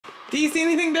Do you see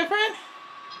anything different?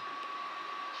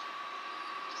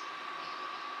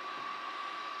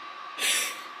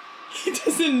 He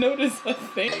doesn't notice a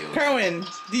thing. Kerwin,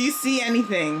 do you see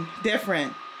anything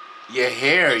different? Your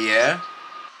hair, yeah.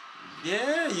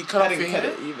 Yeah, you cut off your hair?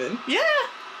 It even. Yeah.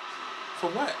 For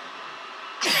what?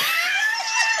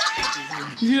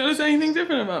 Did you notice anything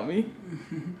different about me?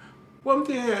 One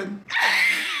thing.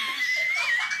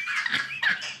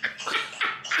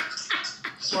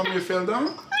 Want me to fell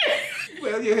down?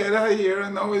 Well, you had a hair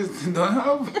and now it's don't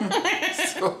have.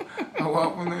 So,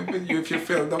 what happened with you if you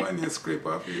fell down and you scrape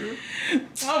off you?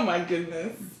 Oh my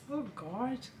goodness. Oh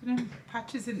God,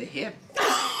 patches in the hip.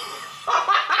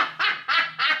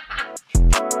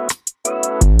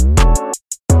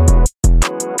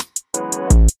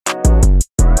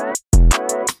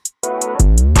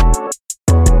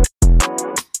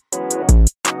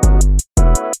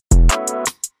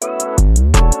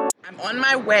 I'm on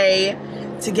my way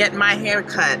to get my hair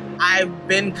cut. I've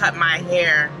been cut my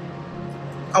hair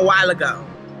a while ago.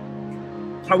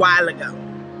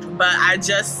 But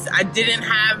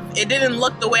it didn't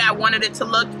look the way I wanted it to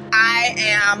look. I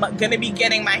am gonna be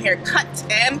getting my hair cut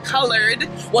and colored.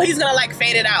 Well, he's gonna like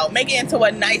fade it out, make it into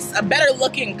a better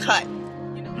looking cut.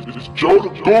 You know? It's Joe the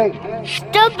Goat.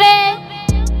 Stupid!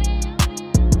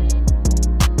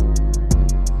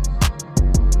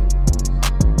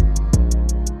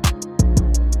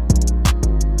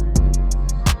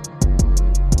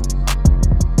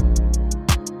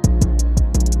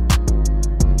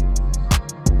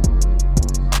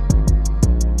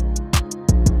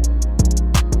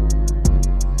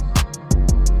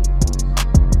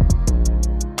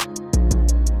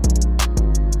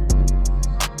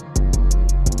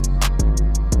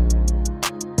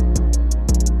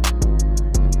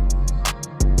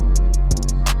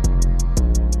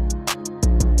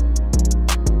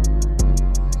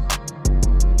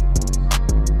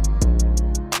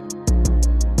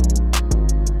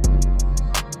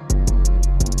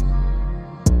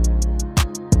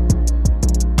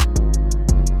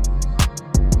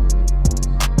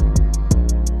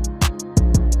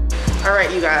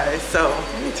 Alright, you guys, so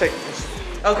let me take this.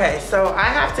 Okay, so I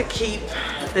have to keep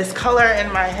this color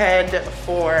in my head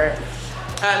for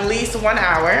at least 1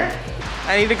 hour.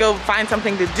 I need to go find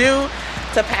something to do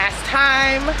to pass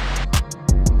time.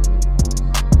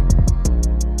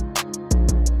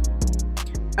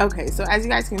 Okay, so as you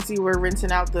guys can see, we're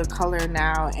rinsing out the color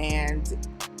now and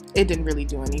it didn't really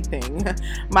do anything.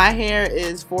 My hair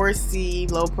is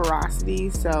 4C low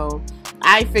porosity, so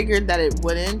I figured that it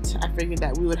wouldn't. I figured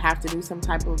that we would have to do some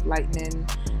type of lightening,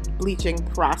 bleaching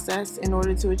process in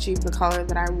order to achieve the color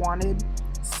that I wanted.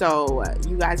 So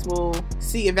you guys will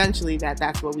see eventually that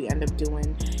that's what we end up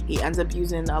doing. He ends up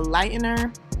using a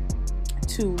lightener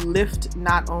to lift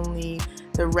not only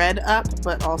the red up,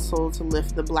 but also to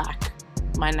lift the black,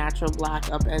 my natural black,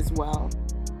 up as well.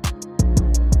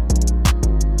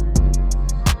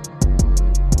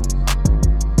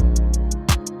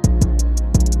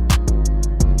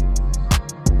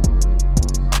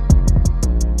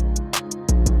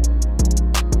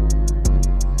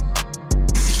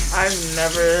 I've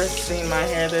never seen my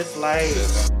hair this light.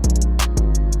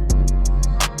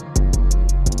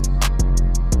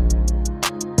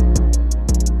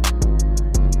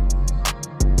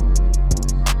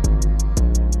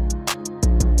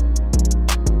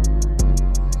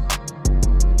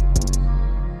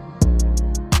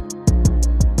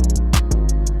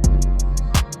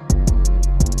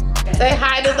 Say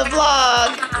hi to the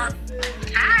vlog.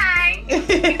 Hi!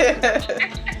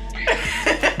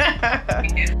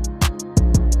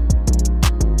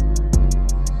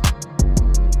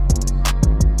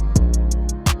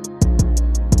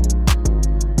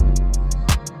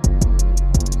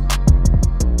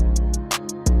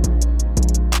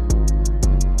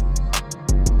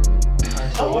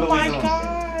 Oh my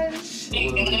gosh!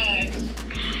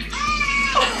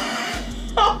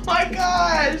 Oh my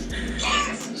gosh!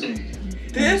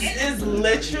 This is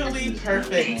literally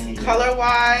perfect. Color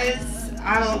wise,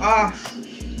 I don't,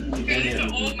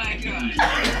 Oh my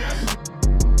god.